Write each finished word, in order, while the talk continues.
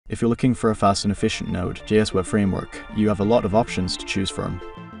If you're looking for a fast and efficient Node.js web framework, you have a lot of options to choose from.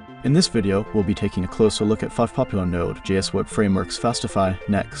 In this video, we'll be taking a closer look at 5 popular Node.js web frameworks: Fastify,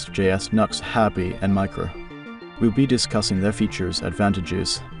 Next.js, Nuxt, Hapi, and Micro. We'll be discussing their features,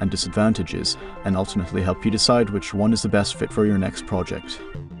 advantages, and disadvantages, and ultimately help you decide which one is the best fit for your next project.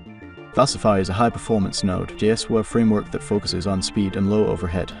 Fastify is a high-performance Node.js web framework that focuses on speed and low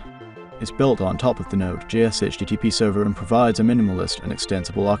overhead. It's built on top of the Node.js HTTP server and provides a minimalist and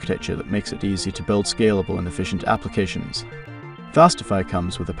extensible architecture that makes it easy to build scalable and efficient applications. Fastify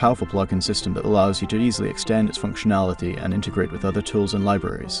comes with a powerful plugin system that allows you to easily extend its functionality and integrate with other tools and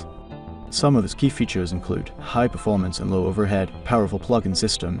libraries. Some of its key features include high performance and low overhead, powerful plugin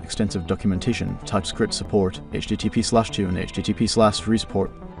system, extensive documentation, TypeScript support, HTTP/2 and HTTP/3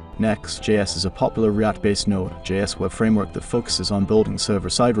 support. Next.js is a popular React-based Node.js web framework that focuses on building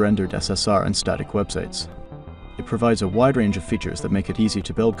server-side rendered SSR and static websites. It provides a wide range of features that make it easy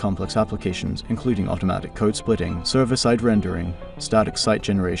to build complex applications, including automatic code splitting, server-side rendering, static site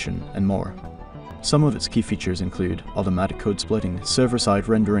generation, and more. Some of its key features include automatic code splitting, server-side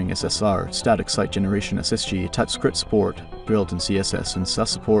rendering SSR, static site generation SSG, TypeScript support, built-in CSS and Sass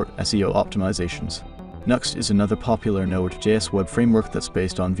support, SEO optimizations. Nuxt is another popular Node.js web framework that's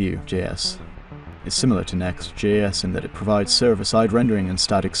based on Vue.js. It's similar to Next.js in that it provides server-side rendering and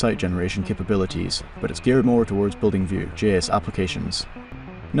static site generation capabilities, but it's geared more towards building Vue.js applications.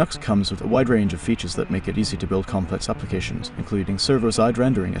 Nuxt comes with a wide range of features that make it easy to build complex applications, including server-side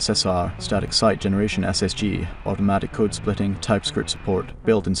rendering SSR, static site generation SSG, automatic code splitting, TypeScript support,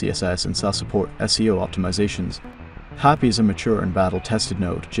 built-in CSS and Sass support, SEO optimizations. Hapi is a mature and battle-tested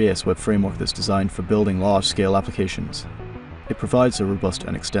Node.js web framework that's designed for building large-scale applications. It provides a robust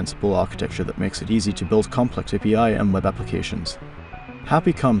and extensible architecture that makes it easy to build complex API and web applications.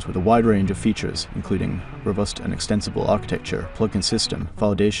 Hapi comes with a wide range of features, including robust and extensible architecture, plugin system,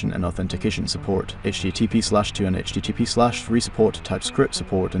 validation and authentication support, HTTP/2 and HTTP/3 support, TypeScript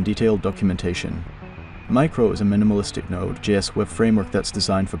support, and detailed documentation. Micro is a minimalistic Node.js web framework that's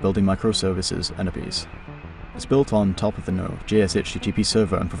designed for building microservices and APIs. It's built on top of the Node.js HTTP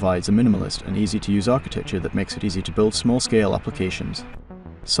server and provides a minimalist and easy-to-use architecture that makes it easy to build small-scale applications.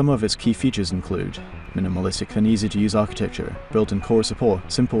 Some of its key features include minimalistic and easy-to-use architecture, built-in core support,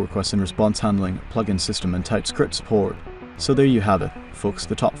 simple request and response handling, plugin system, and TypeScript support. So there you have it, folks,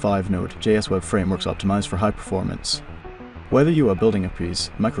 the top 5 Node.js web frameworks optimized for high performance. Whether you are building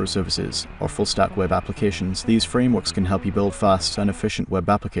APIs, microservices, or full-stack web applications, these frameworks can help you build fast and efficient web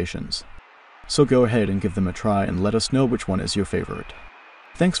applications. So go ahead and give them a try and let us know which one is your favorite.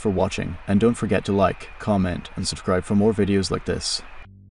 Thanks for watching, and don't forget to like, comment, and subscribe for more videos like this.